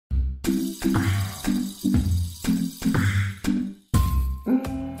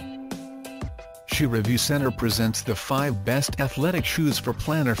Shoe Review Center presents the 5 best athletic shoes for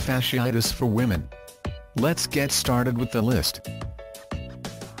plantar fasciitis for women. Let's get started with the list.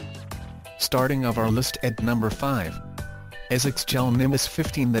 Starting of our list at number 5. Essex Gel Nimbus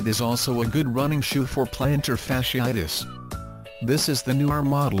 15. That is also a good running shoe for plantar fasciitis. This is the newer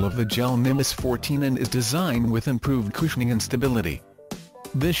model of the Gel Nimbus 14 and is designed with improved cushioning and stability.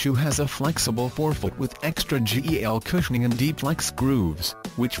 This shoe has a flexible forefoot with extra gel cushioning and deep flex grooves,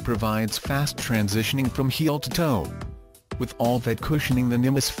 which provides fast transitioning from heel to toe. With all that cushioning, the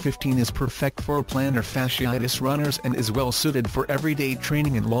Nimbus 15 is perfect for plantar fasciitis runners and is well suited for everyday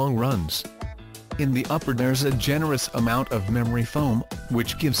training and long runs. In the upper there's a generous amount of memory foam,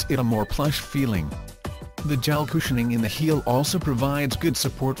 which gives it a more plush feeling. The gel cushioning in the heel also provides good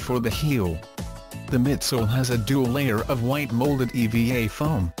support for the heel. The midsole has a dual layer of white molded EVA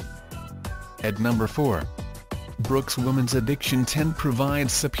foam. At number 4. Brooks Women's Addiction 10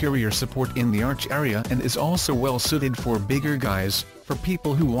 provides superior support in the arch area and is also well suited for bigger guys, for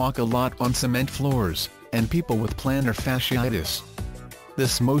people who walk a lot on cement floors, and people with plantar fasciitis.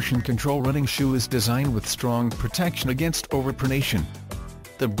 This motion control running shoe is designed with strong protection against overpronation.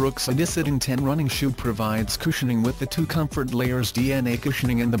 The Brooks Addiction 10 running shoe provides cushioning with the 2 comfort layers DNA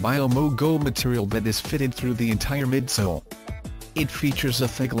cushioning and the Biomo Gold material that is fitted through the entire midsole. It features a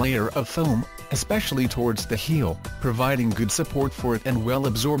thick layer of foam, especially towards the heel, providing good support for it and well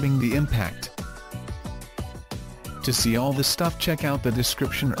absorbing the impact. To see all this stuff, check out the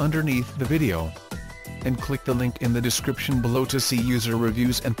description underneath the video. And click the link in the description below to see user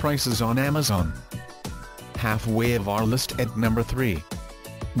reviews and prices on Amazon. Halfway of our list at number 3.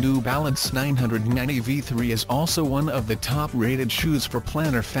 New Balance 990 V3 is also one of the top-rated shoes for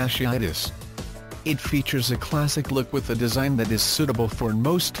plantar fasciitis. It features a classic look with a design that is suitable for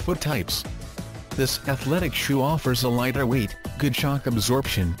most foot types. This athletic shoe offers a lighter weight, good shock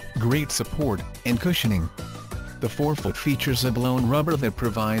absorption, great support, and cushioning. The forefoot features a blown rubber that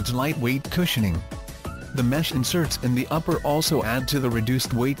provides lightweight cushioning. The mesh inserts in the upper also add to the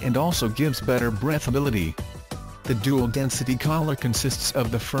reduced weight and also gives better breathability. The dual density collar consists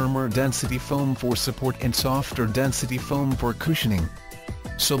of the firmer density foam for support and softer density foam for cushioning.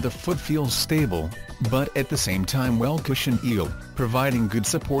 So the foot feels stable, but at the same time well cushioned heel, providing good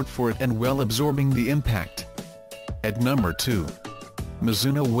support for it and well absorbing the impact. At number 2.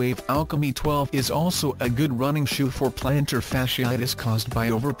 Mizuno Wave Alchemy 12 is also a good running shoe for plantar fasciitis caused by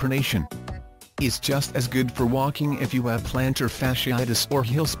overpronation. It's just as good for walking if you have plantar fasciitis or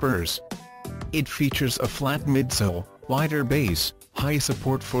heel spurs. It features a flat midsole, wider base, high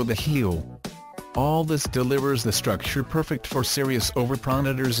support for the heel. All this delivers the structure perfect for serious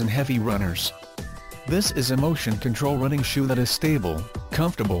overpronators and heavy runners. This is a motion control running shoe that is stable,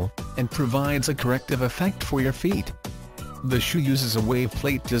 comfortable, and provides a corrective effect for your feet. The shoe uses a wave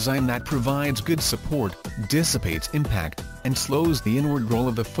plate design that provides good support, dissipates impact, and slows the inward roll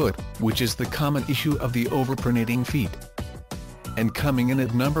of the foot, which is the common issue of the overpronating feet. And coming in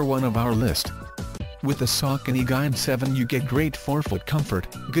at number 1 of our list. With the Saucony Guide 7 you get great forefoot comfort,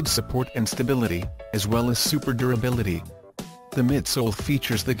 good support and stability, as well as super durability. The midsole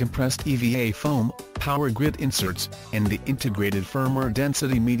features the compressed EVA foam, power grid inserts, and the integrated firmer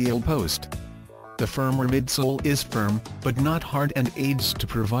density medial post. The firmer midsole is firm, but not hard and aids to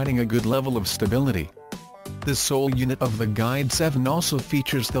providing a good level of stability. The sole unit of the Guide 7 also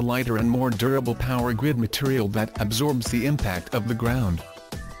features the lighter and more durable power grid material that absorbs the impact of the ground.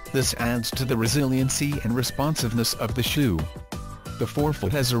 This adds to the resiliency and responsiveness of the shoe. The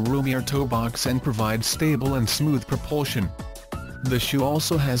forefoot has a roomier toe box and provides stable and smooth propulsion. The shoe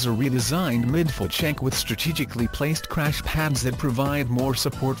also has a redesigned midfoot shank with strategically placed crash pads that provide more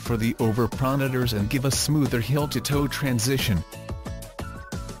support for the overpronators and give a smoother heel-to-toe transition.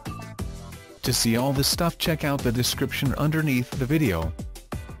 To see all this stuff, check out the description underneath the video.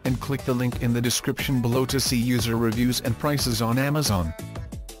 And click the link in the description below to see user reviews and prices on Amazon.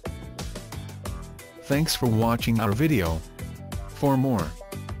 Thanks for watching our video. For more,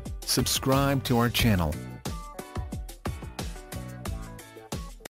 subscribe to our channel.